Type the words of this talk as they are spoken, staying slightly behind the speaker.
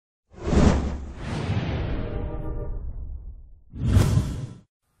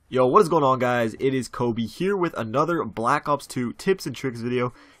Yo, what is going on, guys? It is Kobe here with another Black Ops 2 tips and tricks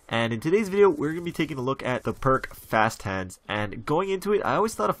video. And in today's video, we're going to be taking a look at the perk Fast Hands. And going into it, I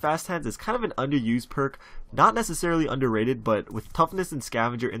always thought of Fast Hands as kind of an underused perk. Not necessarily underrated, but with Toughness and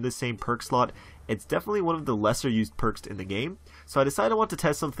Scavenger in the same perk slot, it's definitely one of the lesser used perks in the game. So I decided I want to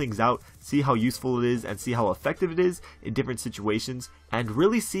test some things out, see how useful it is, and see how effective it is in different situations, and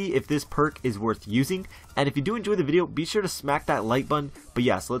really see if this perk is worth using. And if you do enjoy the video, be sure to smack that like button. But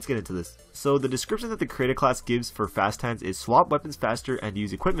yeah, so let's get into this. So the description that the creator class gives for Fast Hands is swap weapons faster and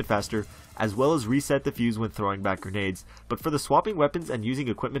use equipment faster, as well as reset the fuse when throwing back grenades. But for the swapping weapons and using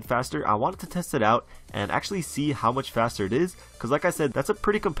equipment faster, I wanted to test it out and actually see how much faster it is, because like I said, that's a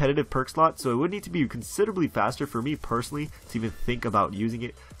pretty competitive perk slot, so it would need to be considerably faster for me personally to even think about using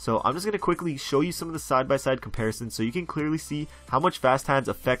it. So I'm just going to quickly show you some of the side-by-side comparisons so you can clearly see how much Fast Hands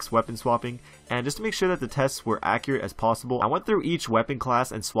affects weapon swapping. And just to make sure that the tests were accurate as possible, I went through each weapon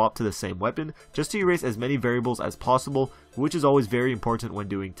class and swapped to the same weapon just to erase as many variables as possible, which is always very important when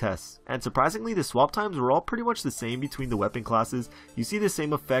doing tests. And surprisingly, the swap times were all pretty much the same between the weapon classes. You see the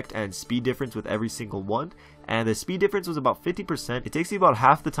same effect and speed difference with every single one, and the speed difference was about 50%. It takes you about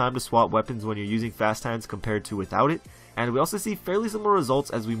half the time to swap weapons when you're using Fast Hands compared to without it. And we also see fairly similar results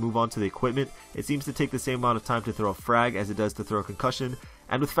as we move on to the equipment. It seems to take the same amount of time to throw a frag as it does to throw a concussion,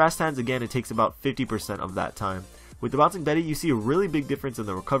 and with Fast Hands again it takes about 50% of that time. With the Bouncing Betty, you see a really big difference in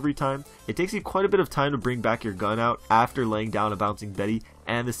the recovery time. It takes you quite a bit of time to bring back your gun out after laying down a Bouncing Betty,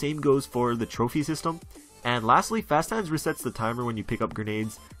 and the same goes for the trophy system. And lastly, Fast Hands resets the timer when you pick up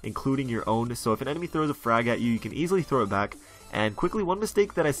grenades, including your own, so if an enemy throws a frag at you, you can easily throw it back. And quickly, one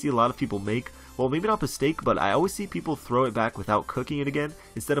mistake that I see a lot of people make, well, maybe not mistake, but I always see people throw it back without cooking it again,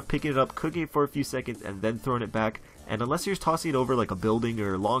 instead of picking it up, cooking it for a few seconds, and then throwing it back. And unless you're tossing it over like a building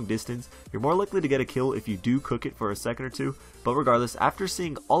or long distance, you're more likely to get a kill if you do cook it for a second or two. But regardless, after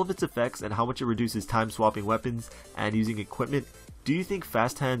seeing all of its effects and how much it reduces time swapping weapons and using equipment, do you think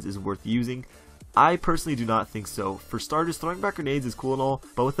Fast Hands is worth using? I personally do not think so. For starters, throwing back grenades is cool and all,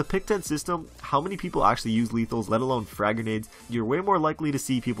 but with the Pick 10 system, how many people actually use lethals, let alone frag grenades? You're way more likely to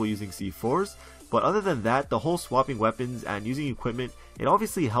see people using C4s. But other than that, the whole swapping weapons and using equipment, it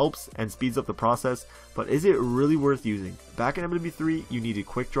obviously helps and speeds up the process, but is it really worth using? Back in MW3, you needed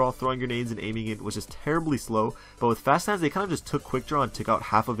quick draw, throwing grenades and aiming it was just terribly slow, but with Fast Hands they kind of just took quick draw and took out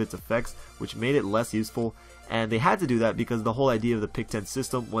half of its effects, which made it less useful. And they had to do that because the whole idea of the Pick 10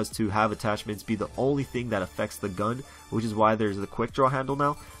 system was to have attachments be the only thing that affects the gun, which is why there's the quick draw handle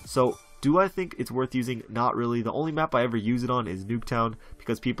now. So do I think it's worth using? Not really. The only map I ever use it on is Nuketown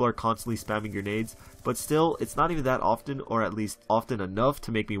because people are constantly spamming grenades, but still, it's not even that often, or at least often enough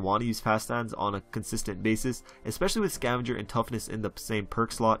to make me want to use Fast Hands on a consistent basis, especially with Scavenger and Toughness in the same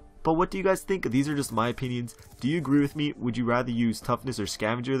perk slot. But what do you guys think? These are just my opinions. Do you agree with me? Would you rather use Toughness or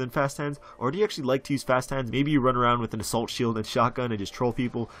Scavenger than Fast Hands? Or do you actually like to use Fast Hands? Maybe you run around with an assault shield and shotgun and just troll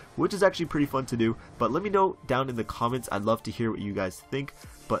people, which is actually pretty fun to do. But let me know down in the comments. I'd love to hear what you guys think.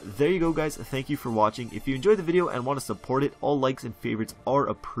 But there you go, guys. Thank you for watching. If you enjoyed the video and want to support it, all likes and favorites are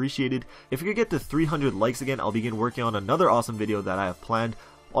appreciated. If we could get to 300 likes again, I'll begin working on another awesome video that I have planned.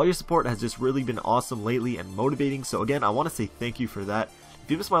 All your support has just really been awesome lately and motivating. So again, I want to say thank you for that. If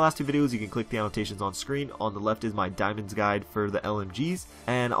you missed my last two videos, you can click the annotations on screen. On the left is my diamonds guide for the LMGs,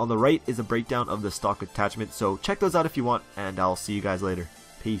 and on the right is a breakdown of the stock attachment. So check those out if you want, and I'll see you guys later.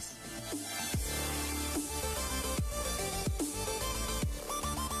 Peace.